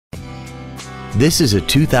This is a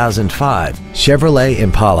 2005 Chevrolet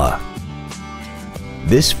Impala.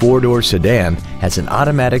 This four-door sedan has an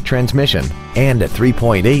automatic transmission and a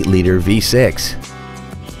 3.8-liter V6.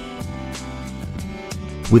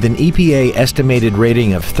 With an EPA estimated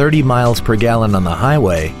rating of 30 miles per gallon on the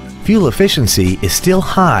highway, fuel efficiency is still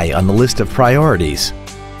high on the list of priorities.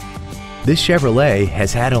 This Chevrolet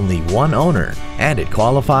has had only one owner, and it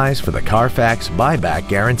qualifies for the Carfax buyback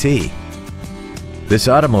guarantee. This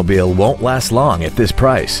automobile won't last long at this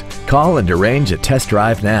price. Call and arrange a test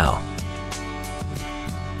drive now.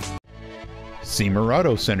 Siemer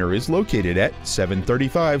Auto Center is located at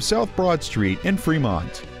 735 South Broad Street in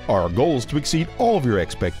Fremont. Our goal is to exceed all of your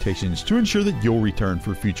expectations to ensure that you'll return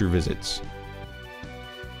for future visits.